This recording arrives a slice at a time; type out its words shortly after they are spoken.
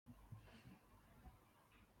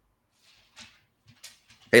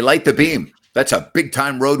Hey, light the beam. That's a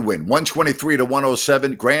big-time road win,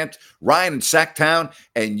 123-107. Grant, Ryan, and Sacktown,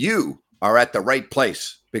 and you are at the right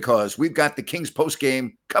place because we've got the Kings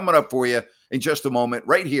postgame coming up for you in just a moment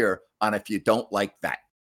right here on If You Don't Like That.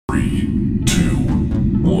 3, 2,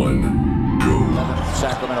 1, go.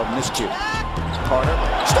 Sacramento miscue. Carter,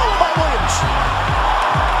 stolen by Williams.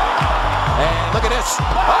 And look at this.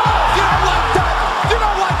 Oh, you don't like that. You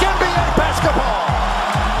don't like NBA basketball.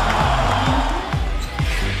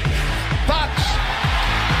 Fox,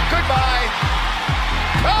 goodbye.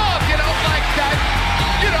 Oh, if you don't like that,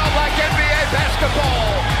 you don't like NBA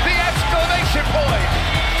basketball. The exclamation point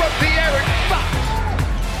from De'Aaron Fox.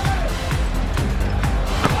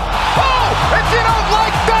 Oh, if you don't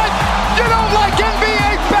like that, you don't like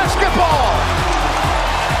NBA basketball.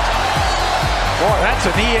 Boy, that's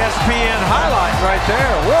an ESPN highlight right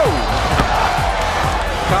there. Whoa.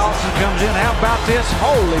 Carlson comes in. How about this?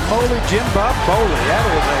 Holy moly, Jim Bob Foley. That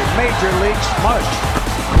is a major league smush.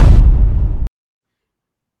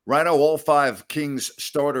 Rhino, all 5 Kings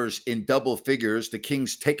starters in double figures. The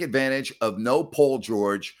Kings take advantage of no Paul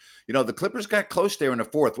George. You know, the Clippers got close there in the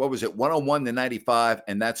fourth. What was it? 101-95,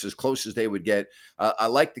 and that's as close as they would get. I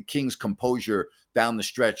like the Kings' composure down the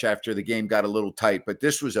stretch after the game got a little tight, but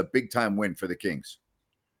this was a big-time win for the Kings.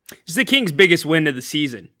 It's the Kings' biggest win of the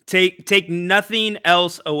season. Take nothing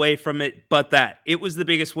else away from it but that. It was the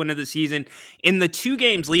biggest win of the season. In the 2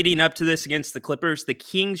 games leading up to this against the Clippers, the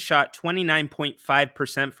Kings shot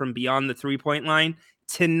 29.5% from beyond the three-point line.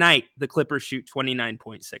 Tonight, the Clippers shoot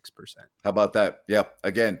 29.6%. How about that? Yeah.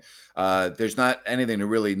 Again, there's not anything to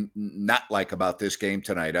really not like about this game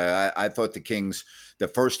tonight. I thought the Kings, the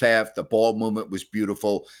first half, the ball movement was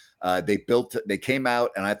beautiful. They came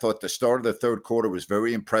out, and I thought the start of the third quarter was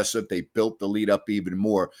very impressive. They built the lead up even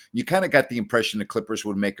more. You kind of got the impression the Clippers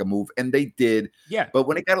would make a move, and they did. Yeah. But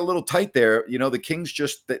when it got a little tight there, you know, the Kings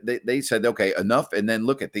just, they said, okay, enough. And then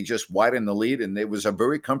they just widened the lead, and it was a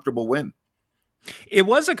very comfortable win. It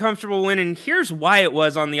was a comfortable win, and here's why it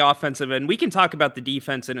was on the offensive end. We can talk about the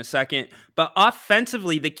defense in a second, but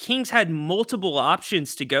offensively, the Kings had multiple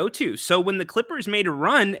options to go to. So when the Clippers made a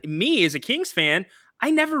run, me as a Kings fan, I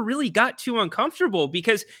never really got too uncomfortable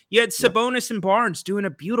because you had Sabonis and Barnes doing a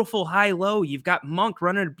beautiful high-low. You've got Monk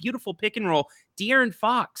running a beautiful pick and roll. De'Aaron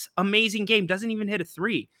Fox, amazing game, doesn't even hit a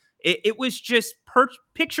 3. It was just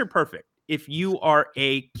picture perfect if you are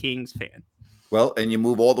a Kings fan. Well, and you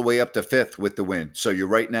move all the way up to 5th with the win. So you're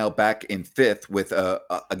right now back in 5th with,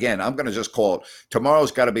 again, I'm going to just call it, tomorrow's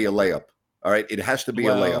got to be a layup. All right? It has to be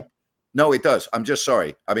a layup. No, it does. I'm just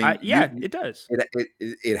sorry. I mean, it does.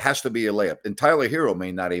 It has to be a layup. And Tyler Hero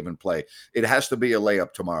may not even play. It has to be a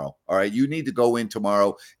layup tomorrow. All right? You need to go in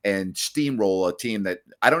tomorrow and steamroll a team that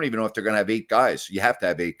I don't even know if they're going to have 8 guys. You have to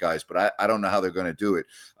have 8 guys, but I don't know how they're going to do it.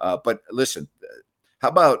 But listen, how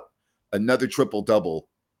about another triple-double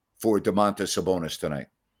for Domantas Sabonis tonight?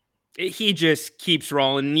 He just keeps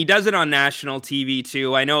rolling, and he does it on national TV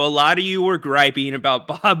too. I know a lot of you were griping about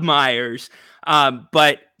Bob Myers,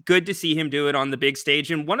 but good to see him do it on the big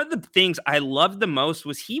stage. And one of the things I loved the most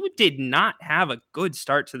was he did not have a good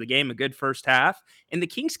start to the game, a good first half, and the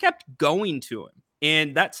Kings kept going to him,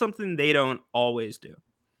 and that's something they don't always do.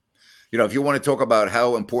 You know, if you want to talk about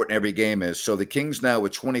how important every game is, so the Kings now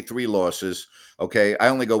with 23 losses, okay, I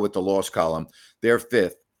only go with the loss column. They're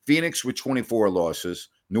 5th. Phoenix with 24 losses,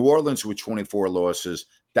 New Orleans with 24 losses,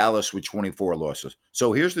 Dallas with 24 losses.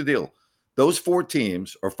 So here's the deal. Those 4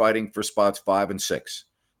 teams are fighting for spots 5 and 6.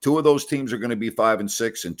 2 of those teams are going to be 5 and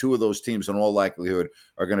 6, and 2 of those teams in all likelihood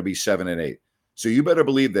are going to be 7 and 8. So you better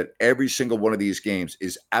believe that every single one of these games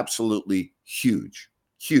is absolutely huge,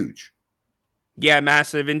 huge. Yeah,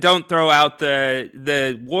 massive. And don't throw out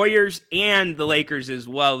the Warriors and the Lakers as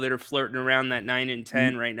well that are flirting around that 9 and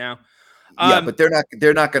 10 right now. Yeah, but they're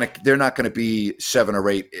not going to be 7 or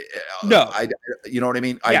 8. No, you know what I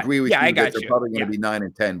mean. I agree with you that they're probably going to be 9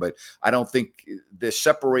 and 10, but I don't think the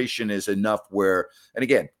separation is enough. Where, and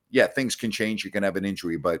again, things can change. You can have an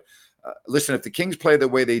injury, but listen, if the Kings play the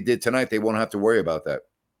way they did tonight, they won't have to worry about that.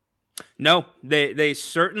 No, they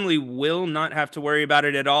certainly will not have to worry about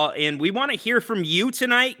it at all. And we want to hear from you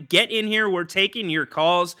tonight. Get in here. We're taking your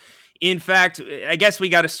calls. In fact, I guess we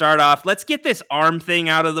got to start off. Let's get this arm thing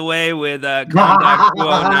out of the way with Combat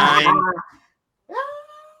 209.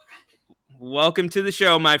 Welcome to the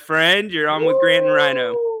show, my friend. You're on with Grant and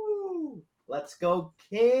Rhino. Let's go,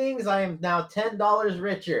 Kings. I am now $10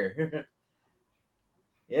 richer.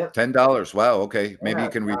 Yep. $10. Wow. Okay. Maybe you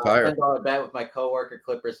can retire. $10 bet with my coworker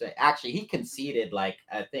Clippers. Actually, he conceded I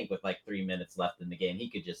think with 3 minutes left in the game. He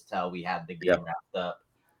could just tell we had the game wrapped up.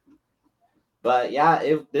 But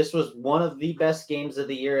yeah, this was one of the best games of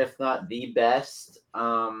the year, if not the best.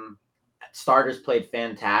 Starters played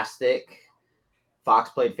fantastic.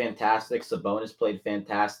 Fox played fantastic. Sabonis played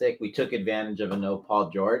fantastic. We took advantage of a no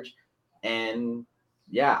Paul George. And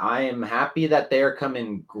yeah, I am happy that they're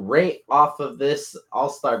coming great off of this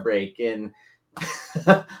All-Star break. And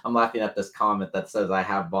I'm laughing at this comment that says I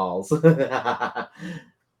have balls.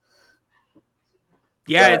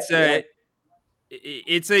 Yeah, But,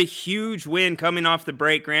 it's a huge win coming off the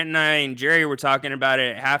break. Grant and I and Jerry were talking about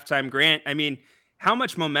it at halftime. Grant, I mean, how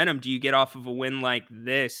much momentum do you get off of a win like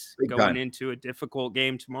this Big going time. into a difficult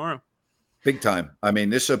game tomorrow? Big time. I mean,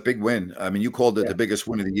 this is a big win. I mean, you called it Yeah. the biggest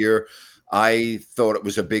win of the year. I thought it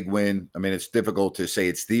was a big win. I mean, it's difficult to say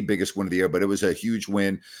it's the biggest win of the year, but it was a huge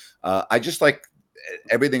win. I just like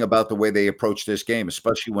everything about the way they approached this game,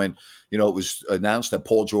 especially when, it was announced that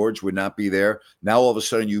Paul George would not be there. Now, all of a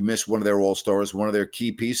sudden, you miss one of their all-stars, one of their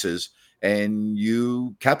key pieces, and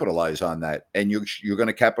you capitalize on that. And you're going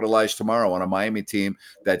to capitalize tomorrow on a Miami team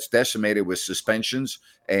that's decimated with suspensions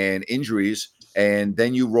and injuries. And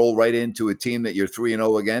then you roll right into a team that you're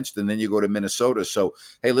 3-0 against, and then you go to Minnesota. So,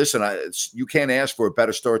 hey, listen, you can't ask for a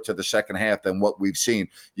better start to the second half than what we've seen.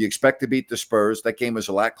 You expect to beat the Spurs. That game was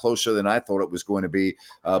a lot closer than I thought it was going to be.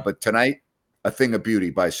 But tonight, a thing of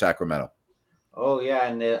beauty by Sacramento. Oh yeah,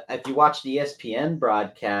 and if you watch the ESPN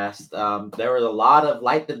broadcast, there was a lot of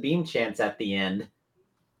light the beam chants at the end.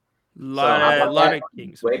 Lot of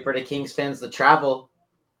Kings. Wait for the Kings fans to travel.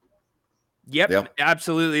 Yep,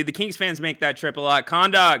 absolutely. The Kings fans make that trip a lot.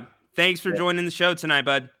 Condog, thanks for joining the show tonight,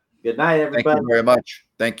 bud. Good night, everybody. Thank you very much.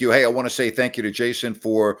 Thank you. Hey, I want to say thank you to Jason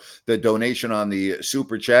for the donation on the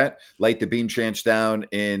super chat. Light the beam chance down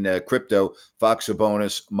in crypto. Fox,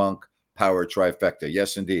 Sabonis, Monk, Power trifecta.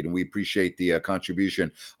 Yes, indeed. And we appreciate the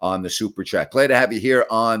contribution on the super chat. Glad to have you here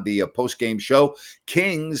on the post-game show.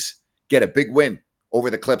 Kings get a big win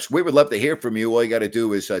over the Clips. We would love to hear from you. All you got to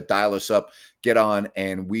do is dial us up, get on,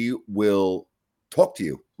 and we will talk to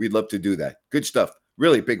you. We'd love to do that. Good stuff.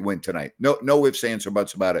 Really big win tonight. No ifs, ands, or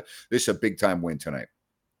buts about it. This is a big-time win tonight.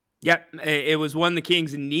 Yep, it was one the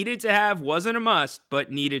Kings needed to have. Wasn't a must,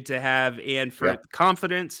 but needed to have. And for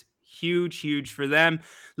confidence, huge for them.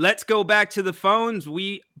 Let's go back to the phones.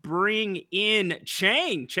 We bring in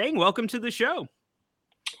Chang. Chang, welcome to the show.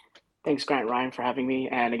 Thanks, Grant, Ryan, for having me.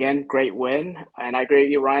 And again, great win. And I agree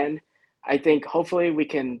with you, Ryan. I think hopefully we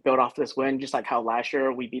can build off this win, just like how last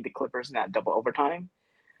year we beat the Clippers in that double overtime.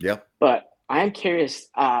 Yeah. But I am curious,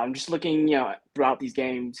 I'm just looking, throughout these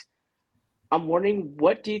games, I'm wondering,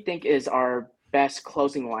 what do you think is our best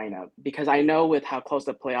closing lineup? Because I know with how close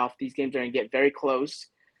the playoff, these games are going to get very close.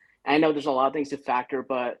 I know there's a lot of things to factor,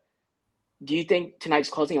 but do you think tonight's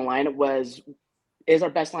closing lineup is our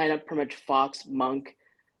best lineup pretty much Fox, Monk,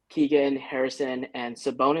 Keegan, Harrison, and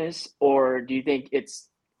Sabonis? Or do you think it's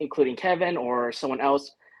including Kevin or someone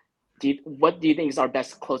else? What do you think is our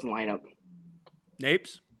best closing lineup?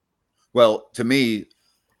 Napes? Well, to me,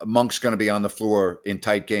 Monk's going to be on the floor in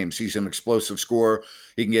tight games. He's an explosive scorer.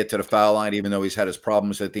 He can get to the foul line, even though he's had his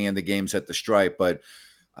problems at the end of games at the stripe. But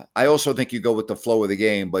I also think you go with the flow of the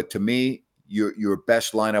game. But to me, your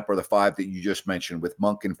best lineup are the five that you just mentioned, with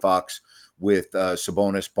Monk and Fox, with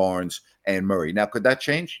Sabonis, Barnes, and Murray. Now, could that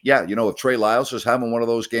change? Yeah. If Trey Lyles is having one of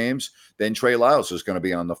those games, then Trey Lyles is going to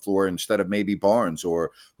be on the floor instead of maybe Barnes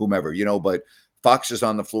or whomever, but Fox is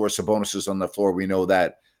on the floor. Sabonis is on the floor. We know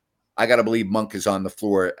that. I got to believe Monk is on the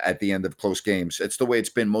floor at the end of close games. It's the way it's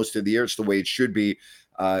been most of the year. It's the way it should be.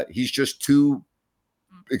 He's just too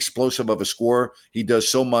explosive of a scorer. He does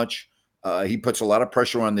so much. He puts a lot of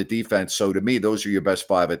pressure on the defense. So to me, those are your best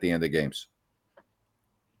five at the end of games.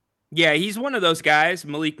 Yeah, he's one of those guys,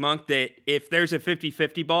 Malik Monk, that if there's a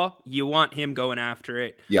 50-50 ball, you want him going after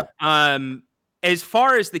it. Yeah. As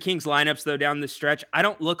far as the Kings lineups, though, down the stretch, I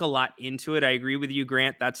don't look a lot into it. I agree with you,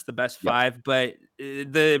 Grant. That's the best five, but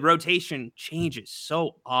the rotation changes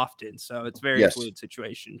so often. So it's very fluid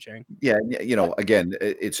situation, Chang. Yeah. Again,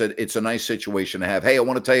 it's a nice situation to have. Hey, I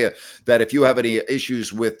want to tell you that if you have any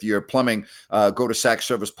issues with your plumbing, go to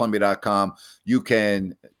sackserviceplumbing.com. You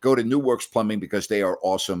can go to New Works Plumbing because they are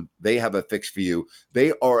awesome. They have a fix for you.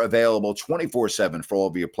 They are available 24/7 for all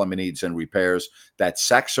of your plumbing needs and repairs. That's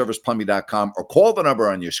sackserviceplumbing.com, or call the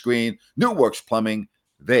number on your screen. New Works Plumbing,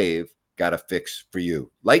 they've got a fix for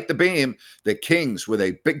you. Light the beam. The Kings with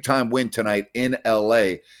a big-time win tonight in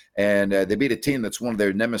L.A., and they beat a team that's one of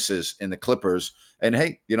their nemesis in the Clippers. And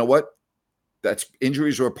hey, you know what? that's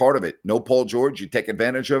injuries are a part of it. No Paul George, you take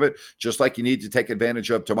advantage of it, just like you need to take advantage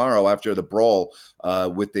of tomorrow after the brawl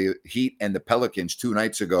with the Heat and the Pelicans 2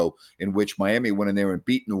 nights ago, in which Miami went in there and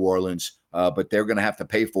beat New Orleans. But they're going to have to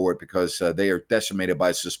pay for it because they are decimated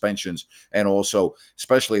by suspensions. And also,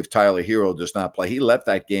 especially if Tyler Hero does not play. He left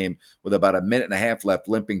that game with about a minute and a half left,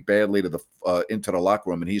 limping badly to the into the locker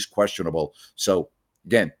room, and he's questionable. So,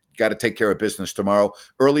 again, got to take care of business tomorrow.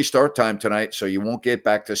 Early start time tonight, so you won't get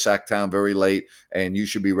back to Sacktown very late, and you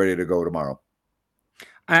should be ready to go tomorrow.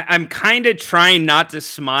 I'm kind of trying not to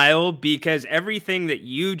smile because everything that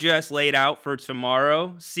you just laid out for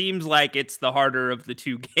tomorrow seems like it's the harder of the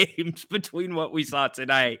 2 games between what we saw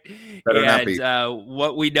tonight Better not be. and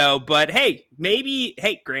what we know. But hey,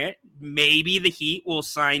 Grant, maybe the Heat will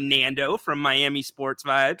sign Nando from Miami Sports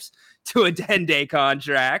Vibes to a 10-day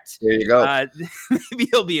contract. There you go. Maybe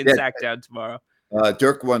he'll be in Sacktown tomorrow.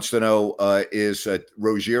 Dirk wants to know, is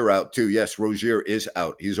Rozier out too? Yes, Rozier is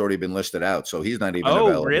out. He's already been listed out, so he's not even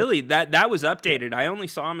available. Oh, really? That was updated. I only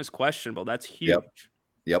saw him as questionable. That's huge.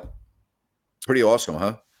 Yep. Pretty awesome,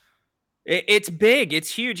 huh? It's big.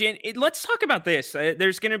 It's huge. And let's talk about this.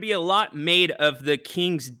 There's going to be a lot made of the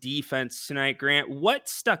Kings defense tonight, Grant. What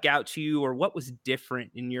stuck out to you or what was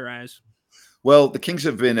different in your eyes? Well, the Kings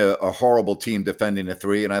have been a horrible team defending the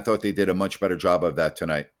 3, and I thought they did a much better job of that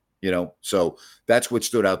tonight. So that's what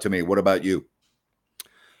stood out to me. What about you?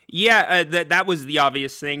 Yeah, that was the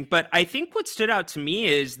obvious thing. But I think what stood out to me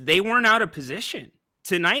is they weren't out of position.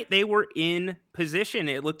 Tonight, they were in position.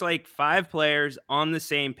 It looked like 5 players on the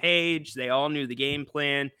same page. They all knew the game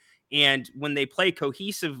plan. And when they play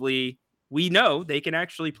cohesively, we know they can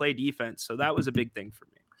actually play defense. So that was a big thing for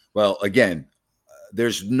me. Well, again,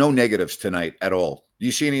 there's no negatives tonight at all. Do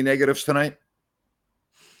you see any negatives tonight?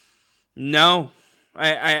 No.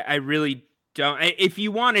 I really don't. If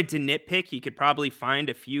you wanted to nitpick, you could probably find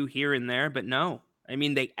a few here and there, but no. I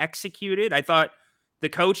mean, they executed. I thought the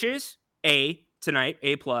coaches, A tonight,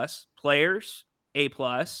 A+, players, A+,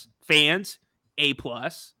 fans, A+.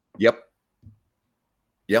 Yep.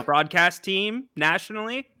 Broadcast team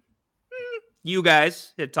nationally, you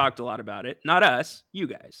guys have talked a lot about it. Not us, you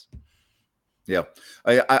guys. Yeah.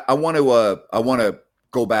 I want to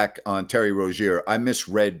go back on Terry Rozier. I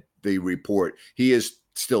misread the report. He is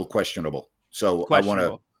still questionable. So I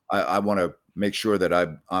want to make sure that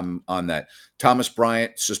I'm on that. Thomas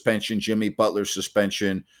Bryant suspension, Jimmy Butler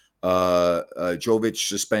suspension, Jovic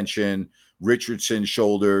suspension, Richardson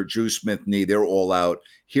shoulder, Drew Smith knee. They're all out.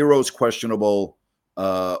 Heroes questionable,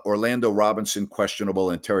 Orlando Robinson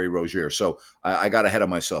questionable, and Terry Rozier. So I got ahead of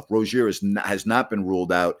myself. Rozier has not been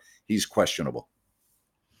ruled out. He's questionable.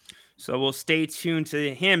 So we'll stay tuned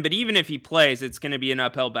to him. But even if he plays, it's going to be an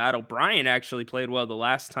uphill battle. Bryant actually played well the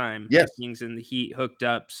last time the Kings and the Heat hooked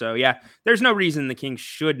up. So, yeah, there's no reason the Kings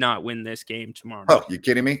should not win this game tomorrow night. Oh, you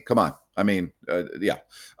kidding me? Come on. I mean, yeah.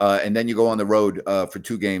 And then you go on the road for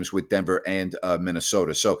 2 games with Denver and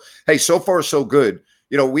Minnesota. So, hey, so far so good.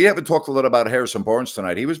 We haven't talked a lot about Harrison Barnes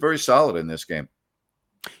tonight. He was very solid in this game.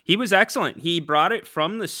 He was excellent. He brought it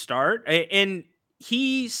from the start. And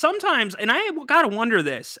he sometimes, and I got to wonder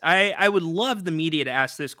this, I would love the media to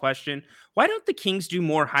ask this question. Why don't the Kings do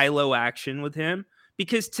more high-low action with him?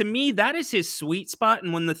 Because to me, that is his sweet spot.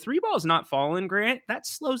 And when the 3 ball's not falling, Grant, that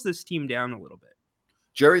slows this team down a little bit.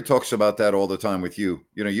 Jerry talks about that all the time with you.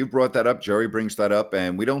 You brought that up. Jerry brings that up,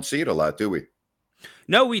 and we don't see it a lot, do we?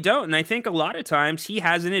 No, we don't. And I think a lot of times he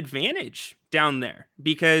has an advantage down there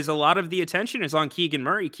because a lot of the attention is on Keegan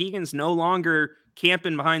Murray. Keegan's no longer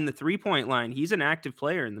camping behind the 3-point line. He's an active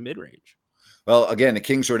player in the mid-range. Well, again, the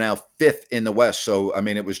Kings are now 5th in the West. So, I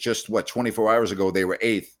mean, it was just 24 hours ago they were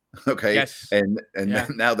 8th. Okay. Yes. And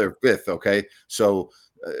now they're 5th. Okay. So,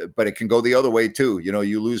 but it can go the other way too.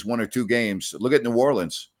 You lose 1 or 2 games. Look at New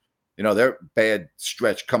Orleans. They're bad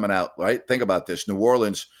stretch coming out, right? Think about this. New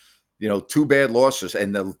Orleans, 2 bad losses,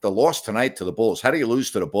 and the loss tonight to the Bulls. How do you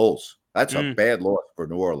lose to the Bulls? That's a bad loss for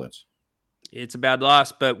New Orleans. It's a bad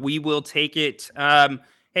loss, but we will take it.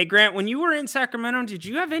 Hey, Grant, when you were in Sacramento, did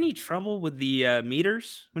you have any trouble with the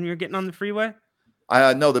meters when you were getting on the freeway?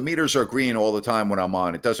 No, the meters are green all the time when I'm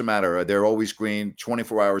on. It doesn't matter. They're always green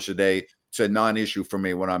 24 hours a day. It's a non-issue for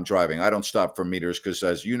me when I'm driving. I don't stop for meters because,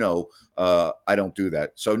 as you know, I don't do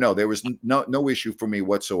that. So, no, there was no issue for me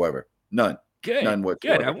whatsoever. None. Good. None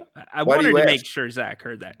whatsoever. Good. I wanted to make sure Zach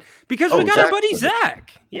heard that because we got Zach, our buddy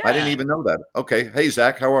Zach. Yeah. I didn't even know that. Okay. Hey,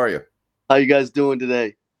 Zach, how are you? How you guys doing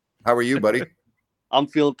today? How are you, buddy? I'm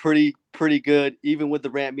feeling pretty good. Even with the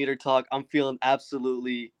rant meter talk, I'm feeling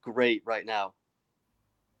absolutely great right now.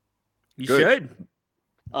 You should.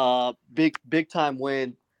 Big time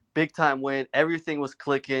win. Big time win. Everything was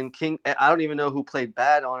clicking. I don't even know who played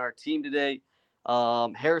bad on our team today.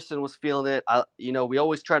 Harrison was feeling it. We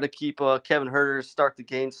always try to keep Kevin Herter start the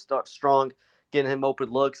game strong, getting him open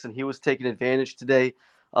looks, and he was taking advantage today.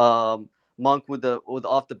 Monk with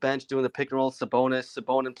off the bench doing the pick and roll.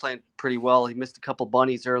 Sabonis playing pretty well. He missed a couple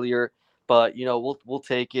bunnies earlier, but we'll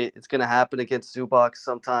take it. It's going to happen against Zubac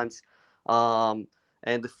sometimes. And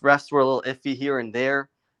the refs were a little iffy here and there,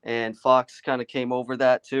 and Fox kind of came over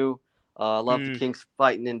that too. Love the Kings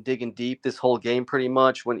fighting and digging deep this whole game pretty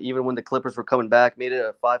much. Even when the Clippers were coming back, made it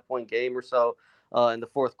a 5-point game or so in the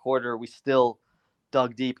fourth quarter, we still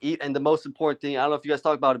dug deep. And the most important thing, I don't know if you guys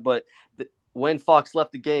talk about it, but when Fox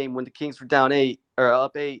left the game, when the Kings were down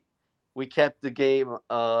up 8, we kept the game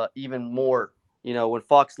even more. When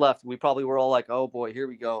Fox left, we probably were all like, "Oh boy, here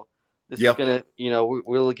we go. This is gonna,"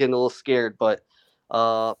 we're getting a little scared, but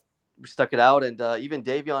we stuck it out. And even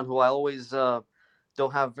Davion, who I always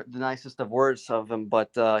don't have the nicest of words of him, but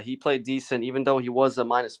he played decent, even though he was a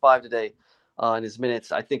 -5 today in his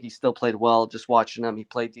minutes. I think he still played well. Just watching him, he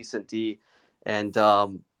played decent D, and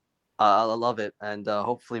I love it. And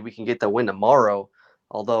hopefully we can get the win tomorrow.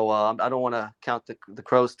 Although I don't want to count the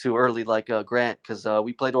Crows too early like Grant, because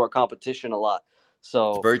we play to our competition a lot.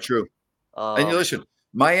 So It's very true. And listen,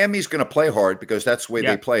 Miami's going to play hard because that's the way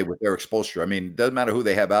they play with their exposure. I mean, it doesn't matter who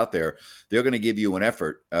they have out there. They're going to give you an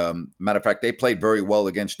effort. Matter of fact, they played very well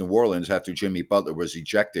against New Orleans after Jimmy Butler was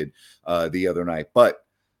ejected the other night. But,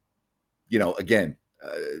 again,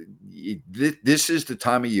 this is the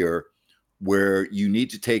time of year where you need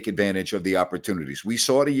to take advantage of the opportunities. We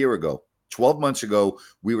saw it a year ago. 12 months ago,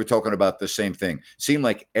 we were talking about the same thing. It seemed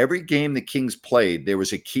like every game the Kings played, there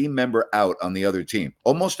was a key member out on the other team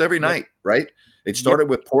almost every night, right? It started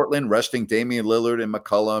with Portland resting Damian Lillard and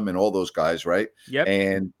McCollum and all those guys, right?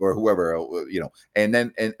 Or whoever, and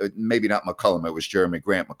then maybe not McCollum. It was Jeremy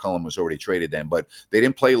Grant. McCollum was already traded then, but they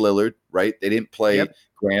didn't play Lillard, right? They didn't play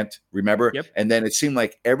Grant, remember? And then it seemed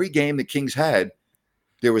like every game the Kings had,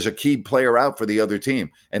 there was a key player out for the other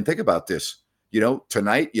team. And think about this.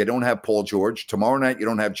 Tonight you don't have Paul George. Tomorrow night you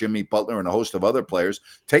don't have Jimmy Butler and a host of other players.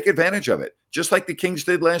 Take advantage of it, just like the Kings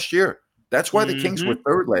did last year. That's why the Kings were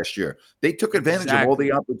third last year. They took advantage of all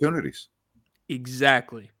the opportunities.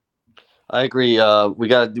 Exactly. I agree. We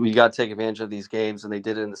got to take advantage of these games, and they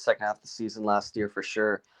did it in the second half of the season last year for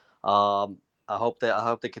sure. I hope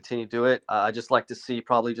they continue to do it. I just like to see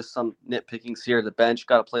probably just some nitpickings here. The bench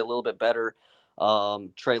got to play a little bit better.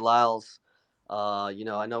 Trey Lyles. I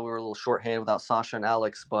know we were a little shorthanded without Sasha and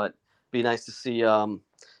Alex, but be nice to see,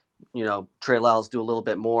 Trey Lyles do a little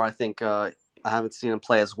bit more. I think I haven't seen him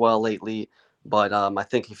play as well lately, but I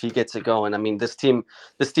think if he gets it going, I mean, this team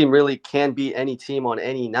really can beat any team on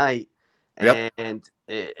any night, and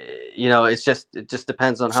it just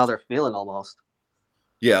depends on how they're feeling almost.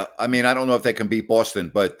 Yeah, I mean, I don't know if they can beat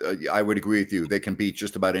Boston, but I would agree with you. They can beat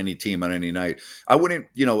just about any team on any night. I wouldn't,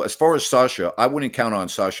 as far as Sasha, I wouldn't count on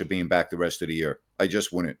Sasha being back the rest of the year. I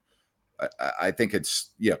just wouldn't. I think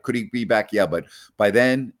it's, could he be back? Yeah, but by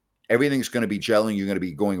then, everything's going to be gelling. You're going to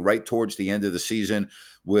be going right towards the end of the season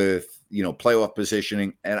with, playoff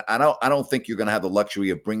positioning. And I don't think you're going to have the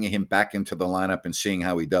luxury of bringing him back into the lineup and seeing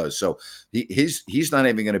how he does. So he's not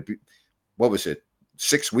even going to be, what was it,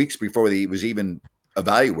 6 weeks before he was even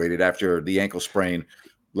evaluated after the ankle sprain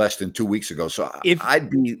less than 2 weeks ago. So I'd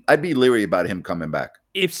be leery about him coming back.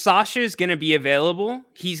 If Sasha is going to be available,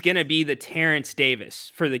 he's going to be the Terrence Davis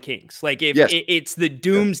for the Kings. Like it's the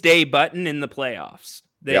doomsday button in the playoffs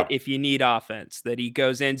that if you need offense, that he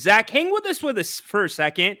goes in. Zach, hang with us for a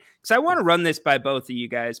second, because I want to run this by both of you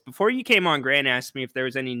guys. Before you came on, Grant asked me if there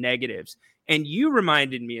was any negatives, and you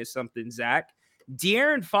reminded me of something, Zach.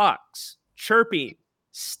 De'Aaron Fox chirping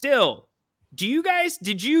still.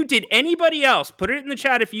 Did anybody else, put it in the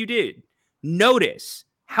chat if you did, notice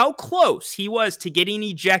how close he was to getting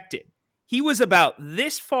ejected? He was about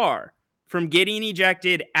this far from getting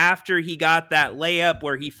ejected after he got that layup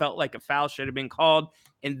where he felt like a foul should have been called,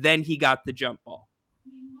 and then he got the jump ball.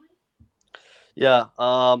 Yeah,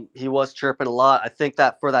 he was chirping a lot. I think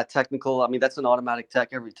that for that technical, I mean, that's an automatic tech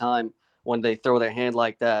every time when they throw their hand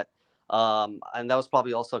like that. And that was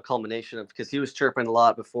probably also a culmination of, because he was chirping a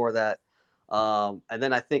lot before that. And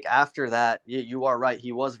then I think after that, you are right.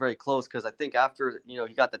 He was very close, because I think after,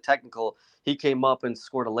 he got the technical, he came up and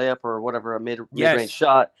scored a layup or whatever, a mid-range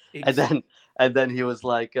shot. And then he was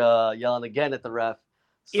like yelling again at the ref.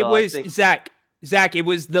 So it was Zach, it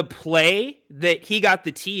was the play that he got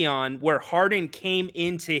the tee on where Harden came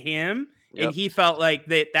into him and he felt like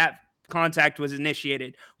that contact was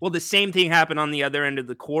initiated. Well, the same thing happened on the other end of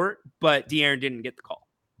the court, but De'Aaron didn't get the call.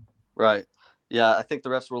 Right. Yeah, I think the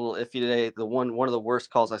refs were a little iffy today. One of the worst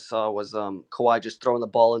calls I saw was Kawhi just throwing the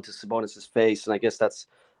ball into Sabonis' face, and I guess that's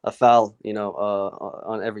a foul,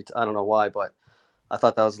 on every. I don't know why, but I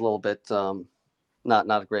thought that was a little bit not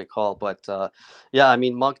a great call. But yeah, I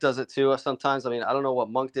mean, Monk does it too sometimes. I mean, I don't know what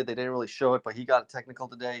Monk did. They didn't really show it, but he got a technical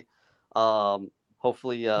today.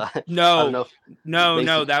 Hopefully, I don't know.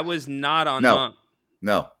 No, that was not on No, Monk.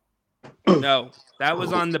 no. No, that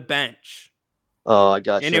was on the bench. Oh, I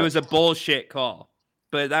got And you. it was a bullshit call.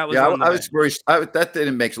 But that was Yeah, on the I bench. was that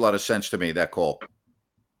didn't make a lot of sense to me, that call.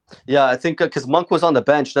 Yeah, I think because Monk was on the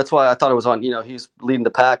bench, that's why I thought it was on. He's leading the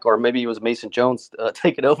pack, or maybe it was Mason Jones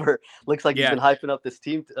taking over. Looks like he's been hyping up this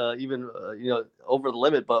team, even over the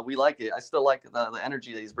limit. But we like it. I still like the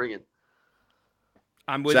energy that he's bringing.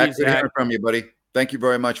 I'm with Zach, you, good Zach. hearing from you, buddy. Thank you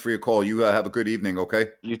very much for your call. You have a good evening, okay?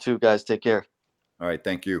 You too, guys. Take care. All right,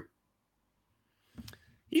 thank you.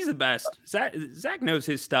 He's the best. Zach knows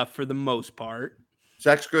his stuff for the most part.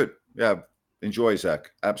 Zach's good. Yeah, enjoy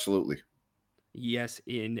Zach. Absolutely. Yes,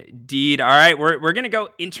 indeed. All right, we're gonna go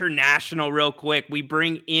international real quick. We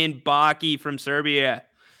bring in Baki from Serbia.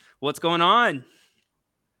 What's going on?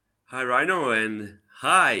 Hi, Rhino, and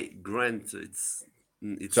hi, Grant. It's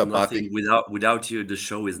What's up, nothing Baki? without you. The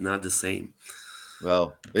show is not the same.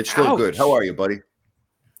 Well, it's still good. How are you, buddy?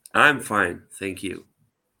 I'm fine, thank you.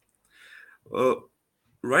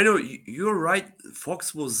 Rhino, you're right.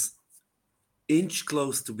 Fox was inch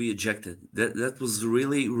close to be ejected. That was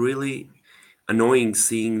really annoying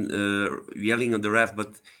seeing yelling at the ref.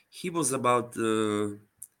 But he was about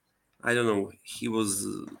I don't know. He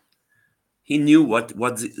knew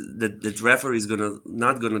that referee is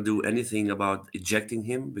not gonna do anything about ejecting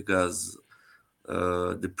him because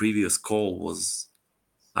the previous call was,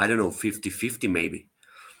 I don't know, 50-50 maybe.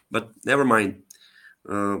 But never mind.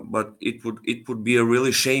 But it would be a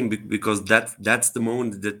really shame because that's the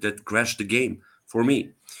moment that crashed the game for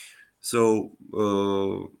me. So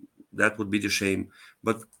that would be the shame.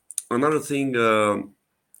 But another thing,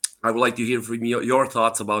 I would like to hear from your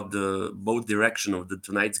thoughts about the both direction of the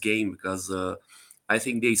tonight's game because I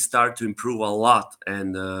think they start to improve a lot,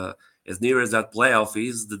 and as near as that playoff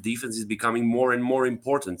is, the defense is becoming more and more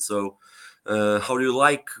important. So, how do you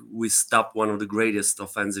like we stopped one of the greatest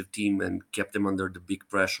offensive team and kept them under the big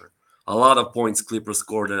pressure? A lot of points Clippers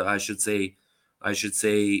scored. I should say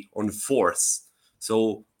on force.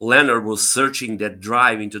 So Leonard was searching that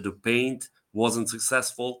drive into the paint, wasn't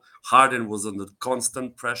successful. Harden was under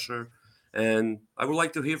constant pressure, and I would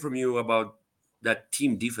like to hear from you about that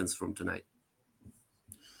team defense from tonight.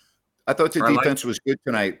 I thought the defense was good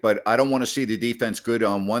tonight, but I don't want to see the defense good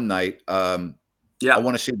on one night. I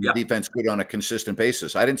want to see the defense good on a consistent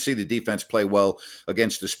basis. I didn't see the defense play well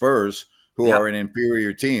against the Spurs, who are an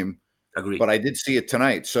inferior team. Agreed. But I did see it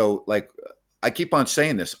tonight. So, I keep on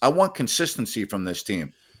saying this. I want consistency from this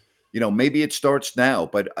team. Maybe it starts now,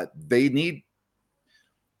 but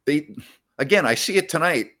again, I see it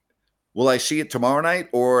tonight. Will I see it tomorrow night,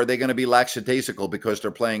 or are they going to be lackadaisical because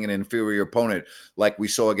they're playing an inferior opponent like we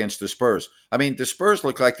saw against the Spurs? I mean, the Spurs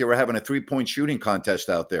looked like they were having a 3-point shooting contest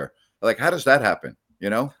out there. Like, how does that happen?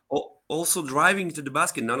 Also driving to the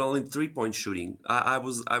basket, not only 3-point shooting. I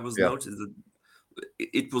was noticed that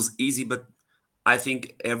it was easy, but I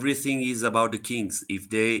think everything is about the Kings. If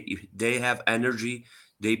they have energy,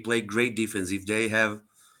 they play great defense. If they have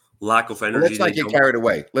lack of energy, let's not get carried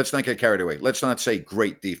away. Let's not say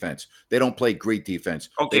great defense. They don't play great defense.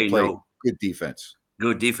 Okay, they play good defense.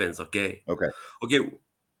 Good defense. Okay.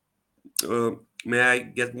 May I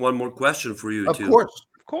get one more question for you? Of too? Of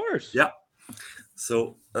course. Yeah.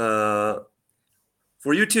 So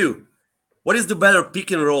for you too, what is the better pick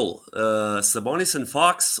and roll, Sabonis and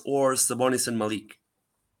Fox or Sabonis and Malik?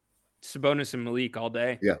 Sabonis and Malik all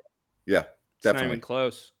day. Yeah, it's definitely. Not even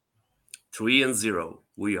close. 3-0.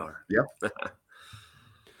 We are. Yep.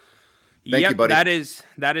 Thank you, buddy.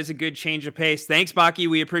 That is a good change of pace. Thanks, Baki.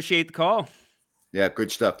 We appreciate the call. Yeah,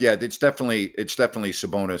 good stuff. Yeah, it's definitely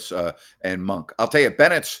Sabonis and Monk. I'll tell you,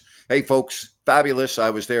 Bennett's. Hey, folks, fabulous. I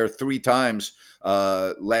was there 3 times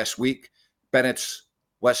last week. Bennett's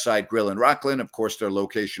West Side Grill in Rockland. Of course, their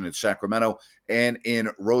location in Sacramento and in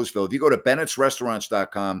Roseville. If you go to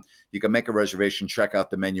Bennett'sRestaurants.com, you can make a reservation, check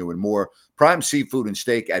out the menu and more. Prime seafood and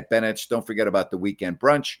steak at Bennett's. Don't forget about the weekend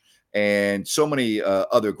brunch and so many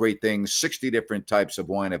other great things. 60 different types of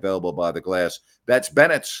wine available by the glass. That's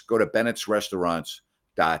Bennett's. Go to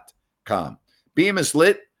Bennett'sRestaurants.com. Beam is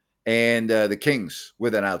lit, and the Kings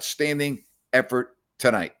with an outstanding effort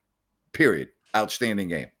tonight. Period. Outstanding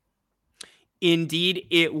game. Indeed,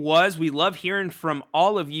 it was. We love hearing from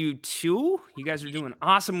all of you, too. You guys are doing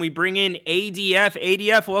awesome. We bring in ADF.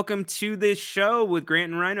 ADF, welcome to this show with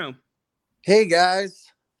Grant and Rhino. Hey, guys.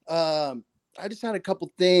 I just had a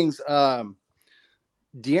couple things.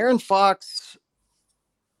 De'Aaron Fox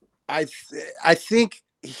I think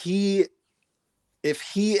if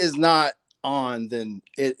he is not on, then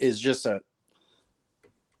it is just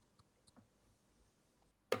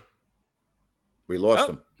we lost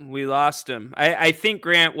him. We lost him. I think,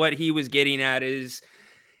 Grant, what he was getting at is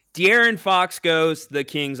De'Aaron Fox goes, the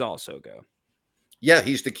Kings also go. Yeah,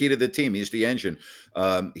 he's the key to the team. He's the engine.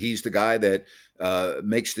 He's the guy that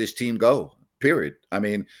makes this team go, period. I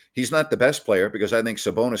mean, he's not the best player because I think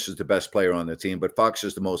Sabonis is the best player on the team, but Fox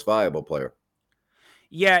is the most valuable player.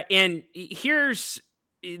 Yeah, and I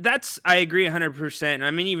agree 100%.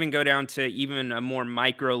 I mean, even go down to even a more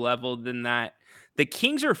micro level than that. The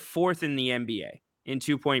Kings are 4th in the NBA in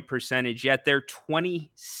 2-point percentage, yet they're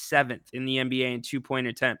 27th in the NBA in 2-point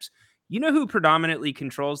attempts. You know who predominantly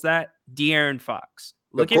controls that? De'Aaron Fox.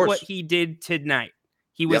 Look at what he did tonight.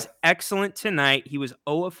 He was excellent tonight. He was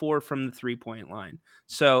 0 of 4 from the 3-point line.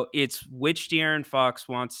 So it's which De'Aaron Fox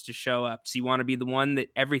wants to show up. So you want to be the one that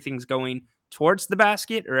everything's going towards the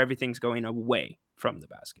basket or everything's going away from the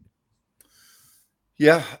basket?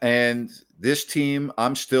 Yeah, and this team,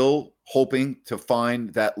 I'm still hoping to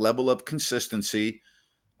find that level of consistency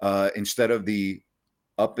instead of the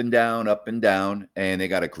up and down. And they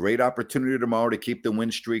got a great opportunity tomorrow to keep the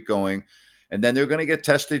win streak going. And then they're going to get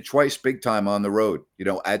tested twice big time on the road,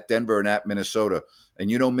 at Denver and at Minnesota. And,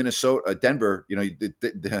 Denver,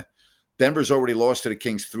 Denver's already lost to the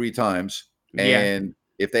Kings 3 times. And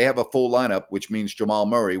if they have a full lineup, which means Jamal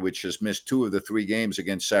Murray, which has missed 2 of the 3 games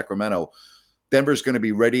against Sacramento, Denver's going to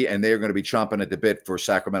be ready and they're going to be chomping at the bit for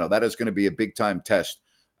Sacramento. That is going to be a big time test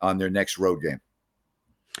on their next road game.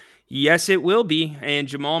 Yes, it will be. And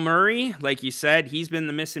Jamal Murray, like you said, he's been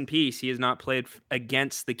the missing piece. He has not played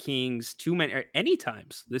against the Kings any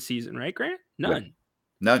times this season, right, Grant? None. Yeah.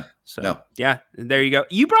 None. So, no. Yeah, there you go.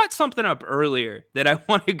 You brought something up earlier that I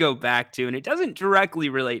want to go back to, and it doesn't directly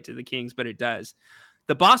relate to the Kings, but it does.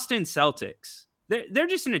 The Boston Celtics, they're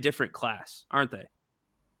just in a different class, aren't they?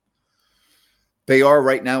 They are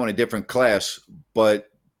right now in a different class, but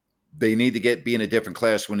they need to be in a different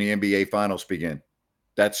class when the NBA finals begin.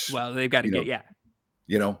 They've got to get.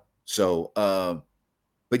 So,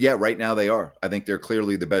 but yeah, right now they are. I think they're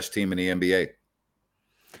clearly the best team in the NBA.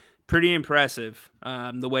 Pretty impressive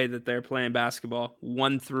the way that they're playing basketball,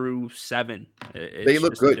 1 through 7. They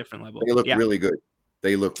look good. Different level. They look really good.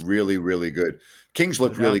 They look really, really good. Kings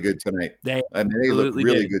looked really good tonight. They look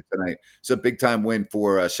really good tonight. It's a big time win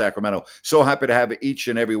for Sacramento. So happy to have each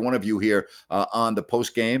and every one of you here on the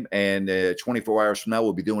post game. And 24 hours from now,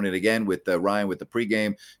 we'll be doing it again with Ryan with the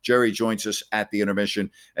pregame. Jerry joins us at the intermission,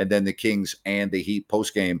 and then the Kings and the Heat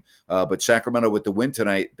post game. But Sacramento with the win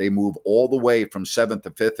tonight, they move all the way from 7th to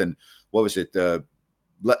 5th. And what was it?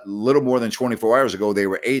 Little more than 24 hours ago, they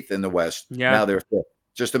were 8th in the West. Yeah. Now they're 5th.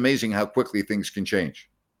 Just amazing how quickly things can change.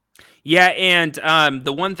 Yeah, and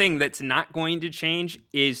the one thing that's not going to change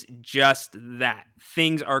is just that.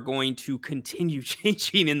 Things are going to continue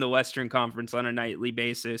changing in the Western Conference on a nightly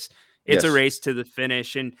basis. It's a race to the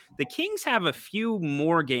finish, and the Kings have a few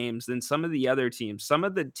more games than some of the other teams. Some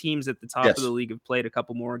of the teams at the top of the league have played a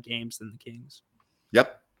couple more games than the Kings.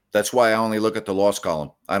 Yep. That's why I only look at the loss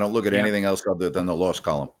column. I don't look at anything else other than the loss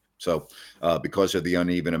column. So because of the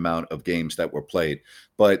uneven amount of games that were played.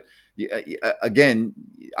 But again,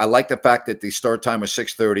 I like the fact that the start time was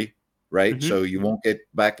 6:30, right? Mm-hmm. So you won't get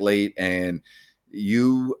back late, and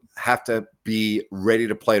you have to be ready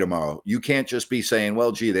to play tomorrow. You can't just be saying,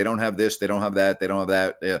 well, gee, they don't have this, they don't have that, they don't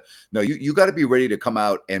have that. No, you got to be ready to come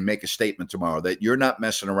out and make a statement tomorrow that you're not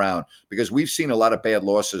messing around, because we've seen a lot of bad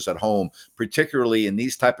losses at home, particularly in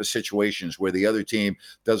these type of situations where the other team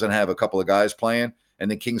doesn't have a couple of guys playing and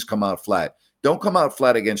the Kings come out flat. Don't come out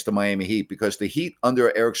flat against the Miami Heat, because the Heat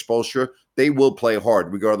under Eric Spoelstra, they will play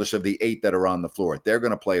hard regardless of the 8 that are on the floor. They're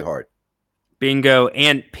going to play hard. Bingo.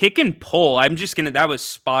 And pick and pull. That was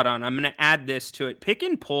spot on. I'm going to add this to it. Pick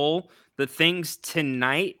and pull the things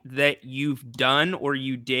tonight that you've done or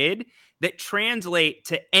you did that translate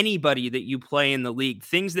to anybody that you play in the league.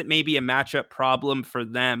 Things that may be a matchup problem for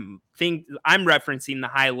them. I'm referencing the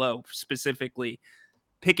high-low specifically.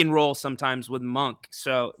 Pick and roll sometimes with Monk.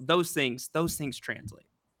 So those things translate.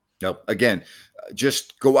 Yep. Again,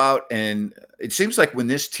 just go out, and it seems like when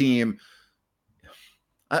this team,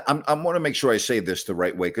 I want to make sure I say this the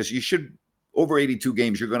right way, because you should, over 82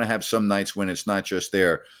 games, you're going to have some nights when it's not just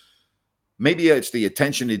there. Maybe it's the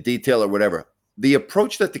attention to detail or whatever. The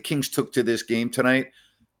approach that the Kings took to this game tonight,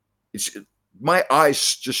 my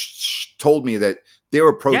eyes just told me that their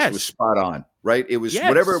approach was spot on, right? It was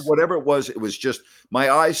whatever it was. It was just, my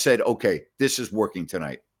eyes said, okay, this is working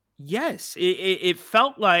tonight. Yes, it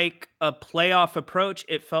felt like a playoff approach.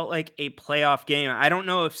 It felt like a playoff game. I don't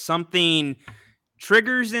know if something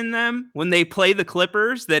triggers in them when they play the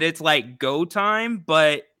Clippers that it's like go time,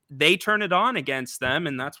 but they turn it on against them,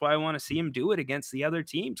 and that's why I want to see them do it against the other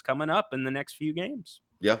teams coming up in the next few games.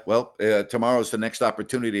 Yeah, well, tomorrow's the next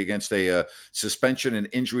opportunity against a suspension and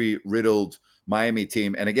injury-riddled Miami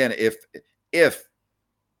team. And again, if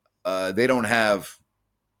they don't have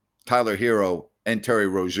Tyler Hero and Terry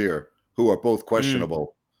Rozier, who are both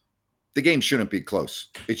questionable, the game shouldn't be close.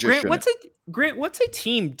 It just shouldn't. What's a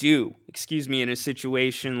team do, in a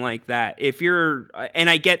situation like that? If you're, and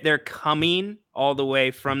I get they're coming all the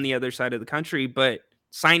way from the other side of the country, but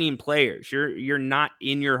signing players, you're not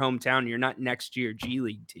in your hometown. You're not next to your G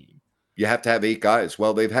League team. You have to have 8 guys.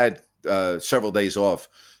 Well, they've had several days off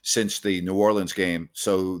since the New Orleans game,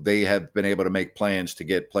 so they have been able to make plans to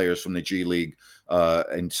get players from the G League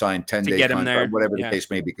and sign 10-day contract, whatever the case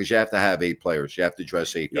may be, because you have to have 8 players. You have to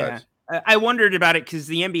dress 8 guys. I wondered about it because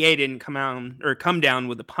the NBA didn't come down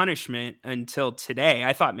with a punishment until today.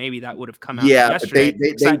 I thought maybe that would have come out yesterday.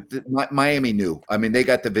 Miami knew. I mean, they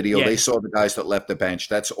got the video. Yeah. They saw the guys that left the bench.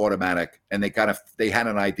 That's automatic. And they had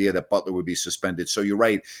an idea that Butler would be suspended. So you're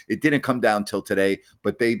right. It didn't come down till today,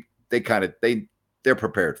 but they're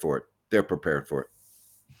prepared for it. They're prepared for it.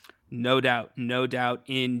 No doubt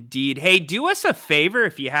indeed. Hey, do us a favor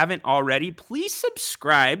if you haven't already. Please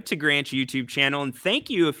subscribe to Grant's YouTube channel, and thank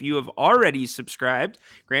you if you have already subscribed.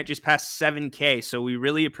 Grant just passed 7K, so we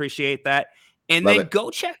really appreciate that. And then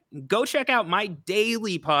go check out my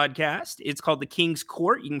daily podcast. It's called The King's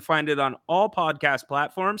Court. You can find it on all podcast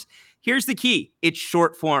platforms. Here's the key. It's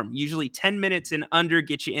short form, usually 10 minutes and under,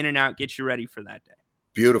 get you in and out, get you ready for that day.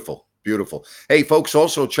 Beautiful. Hey, folks,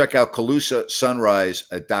 also check out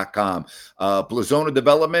CalusaSunrise.com. Blazona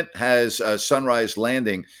Development has Sunrise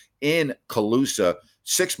Landing in Calusa.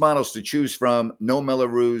 6 models to choose from. No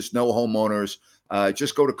Melleroos, no homeowners.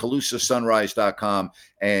 Just go to CalusaSunrise.com,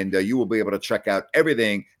 and you will be able to check out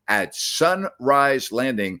everything at Sunrise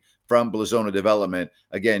Landing from Blazona Development.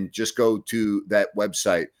 Again, just go to that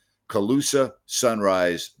website,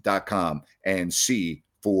 CalusaSunrise.com, and see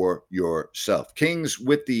for yourself. Kings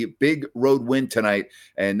with the big road win tonight,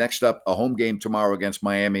 and next up, a home game tomorrow against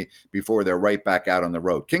Miami before they're right back out on the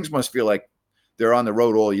road. Kings must feel like they're on the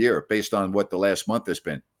road all year based on what the last month has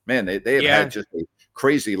been. Man, they have had just a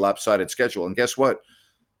crazy lopsided schedule. And guess what?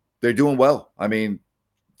 They're doing well. I mean,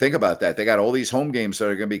 think about that. They got all these home games that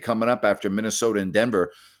are going to be coming up after Minnesota and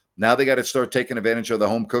Denver. Now they got to start taking advantage of the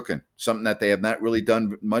home cooking, something that they have not really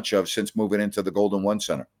done much of since moving into the Golden One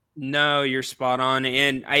Center. No, you're spot on.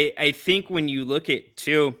 And I think when you look at,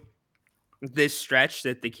 too, this stretch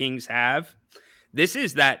that the Kings have, this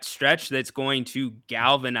is that stretch that's going to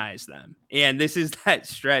galvanize them. And this is that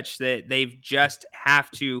stretch that they've just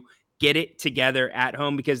have to get it together at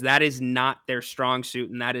home, because that is not their strong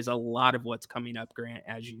suit. And that is a lot of what's coming up, Grant,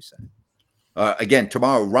 as you said. Again,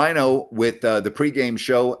 tomorrow, Rhino with the pregame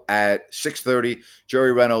show at 6:30,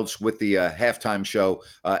 Jerry Reynolds with the halftime show,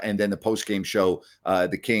 and then the postgame show,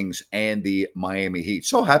 the Kings and the Miami Heat.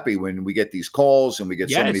 So happy when we get these calls and we get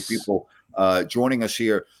so many people joining us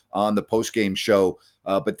here on the postgame show.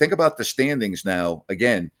 But think about the standings now.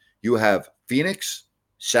 Again, you have Phoenix,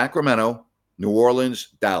 Sacramento, New Orleans,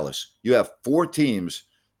 Dallas. You have 4 teams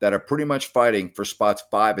that are pretty much fighting for spots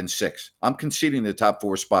 5 and 6. I'm conceding the top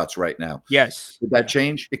 4 spots right now. Yes. Could that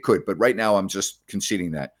change? It could, but right now I'm just conceding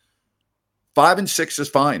that. 5 and 6 is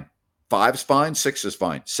fine. 5 is fine. 6 is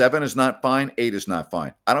fine. 7 is not fine. 8 is not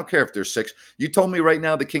fine. I don't care if there's 6. You told me right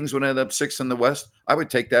now the Kings would end up 6 in the West. I would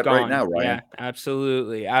take that right now, Ryan. Yeah,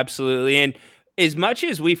 absolutely. And as much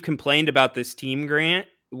as we've complained about this team, Grant,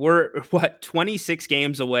 we're 26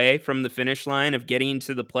 games away from the finish line of getting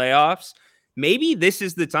to the playoffs. Maybe this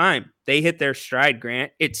is the time they hit their stride,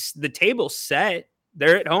 Grant. It's the table set.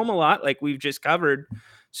 They're at home a lot, like we've just covered.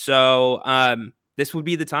 So this would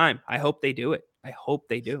be the time. I hope they do it. I hope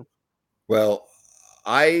they do. Well,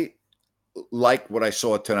 I like what I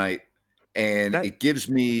saw tonight, and it gives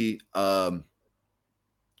me I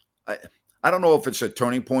don't know if it's a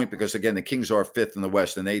turning point, because again, the Kings are 5th in the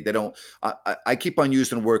West, and they don't. I keep on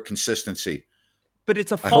using the word consistency. But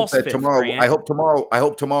it's a false fifth. I hope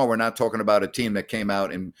tomorrow we're not talking about a team that came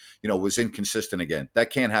out and was inconsistent again.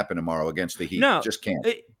 That can't happen tomorrow against the Heat. No, it just can't.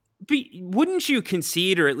 But wouldn't you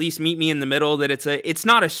concede, or at least meet me in the middle, that it's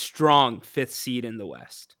not a strong 5th seed in the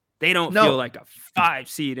West? They don't feel like a 5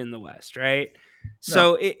 seed in the West, right?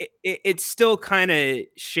 So it's still kind of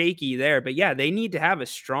shaky there. But yeah, they need to have a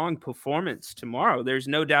strong performance tomorrow. There's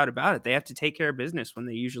no doubt about it. They have to take care of business when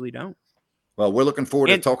they usually don't. Well, we're looking forward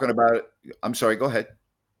to talking about it. I'm sorry, go ahead.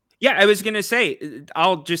 Yeah, I was going to say,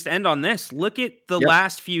 I'll just end on this. Look at the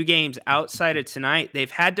last few games outside of tonight.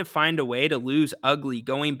 They've had to find a way to lose ugly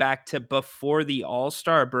going back to before the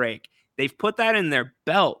All-Star break. They've put that in their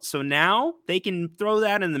belt. So now they can throw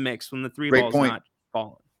that in the mix when the three Great ball's point. not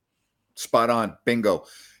falling. Spot on. Bingo.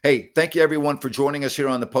 Hey, thank you everyone for joining us here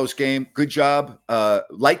on the post game. Good job.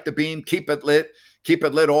 Light the beam. Keep it lit. Keep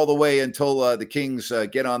it lit all the way until the Kings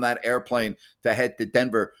get on that airplane to head to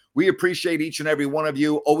Denver. We appreciate each and every one of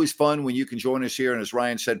you. Always fun when you can join us here. And as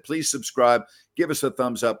Ryan said, please subscribe. Give us a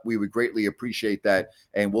thumbs up. We would greatly appreciate that.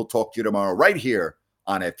 And we'll talk to you tomorrow right here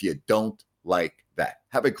on If You Don't Like That.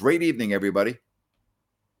 Have a great evening, everybody.